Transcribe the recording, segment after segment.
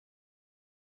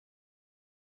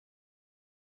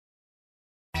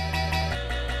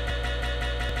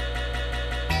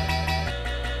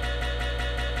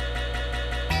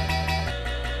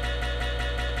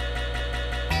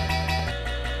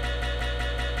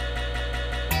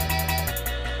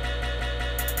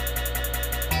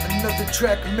Another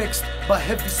track mixed by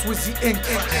Heavy Swizzy Inc.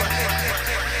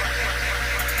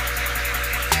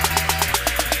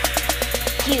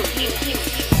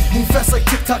 Move fast like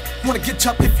TikTok, wanna get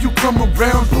chopped if you come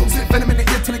around. Spit venom in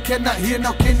the ear till it cannot hear,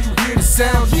 now can you hear the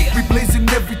sound? We blazing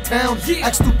every town,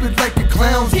 act stupid like a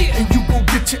clown, and you gon'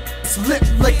 get your lit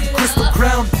like a crystal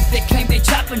crown. They claim they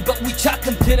chopping, but we chop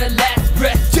them to the last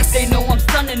breath. They know I'm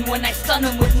stunning when I stun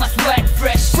them with my swag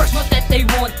fresh. Not that they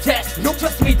want test,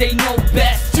 trust me they know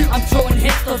best. I'm throwing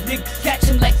hits, those niggas catch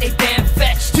them like they damn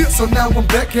fetched. So now I'm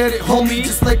back at it, homie,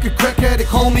 just like a crack addict,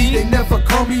 homie. They never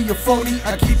call me a phony,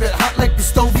 I keep it hot like the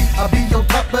stovey. I be on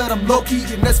top but I'm low-key,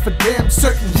 and that's for damn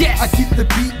certain. I keep the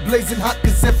beat blazing hot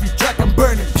cause every track I'm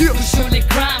burning. We surely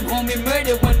crime, homie,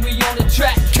 murder when we on the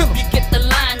track. You get the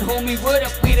line, homie, word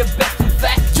up, we the best in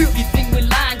fact. You think we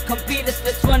lying, come beat us,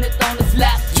 let's run it on this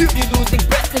lap. You're losing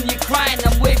breath and you're crying,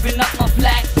 I'm waving up my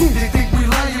flag. They think we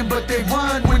lying but they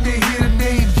whine when they hear the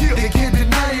name. They can't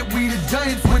deny it, we the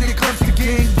giants when it comes to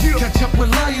game. Catch up with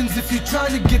lions if you're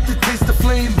trying to get the taste of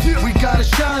flame. We gotta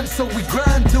shine so we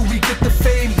grind till we get the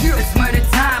fame. It's murder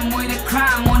time with a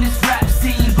crime on this rap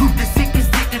scene. The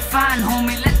sickest they can find,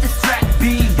 homie, let the track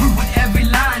beam. With every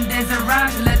line there's a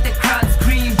rhyme, let the crowd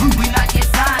scream. We not yet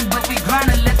signed but we grind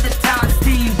and let the town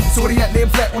steam. So where they at, laying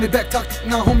flat on their back, talk,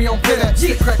 nah homie I don't play that.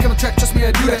 Spit crack on the track, trust me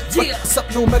I do that. What's up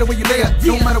no matter where you lay at,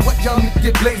 no matter what y'all niggas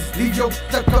get blazed. Leave your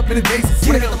stuck up in the days,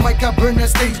 when I got the mic I burn that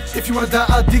stage. If you wanna die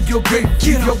I'll dig your grave,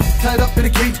 keep yo tied up in a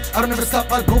cage. I don't ever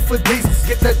stop, I go for days,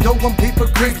 get that dough on paper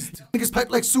crazed. Niggas pipe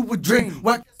like sewer drain,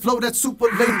 whack flow that's super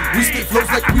lame. We spit flows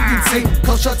like we insane,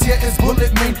 call shots yeah it's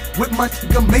bullet main. With my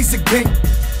amazing gang.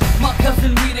 My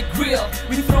cousin we the grill,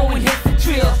 we throwing hits and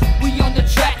drill. We on the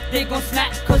track, they gon'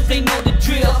 snap cause they know the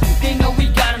drill. They know we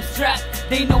got them strapped,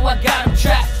 they know I got them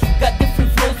trapped. Got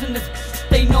different flows in this,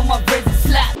 they know my razor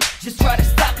slap. Just try to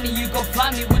stop me, you gon'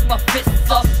 find me with my fists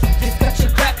up. Just cut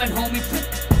your crap and homie, put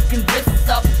fucking wrists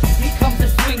up. Here comes a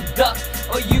swing duck,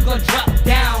 or you gon' drop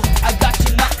down. I got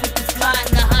you knocked with this line,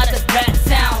 now how does that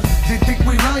sound? They think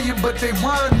we lying but they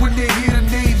whine when they hear the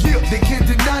name. They can't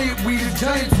deny it, we the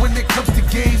giants when it comes to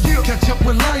game. Catch up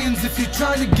with lions if you're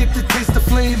trying to get the taste of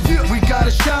flame. We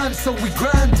gotta shine so we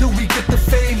grind till we get the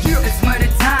fame. It's murder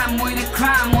time with a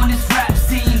crime on this rap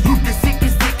scene. The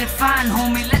sickest they can find,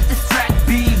 homie, let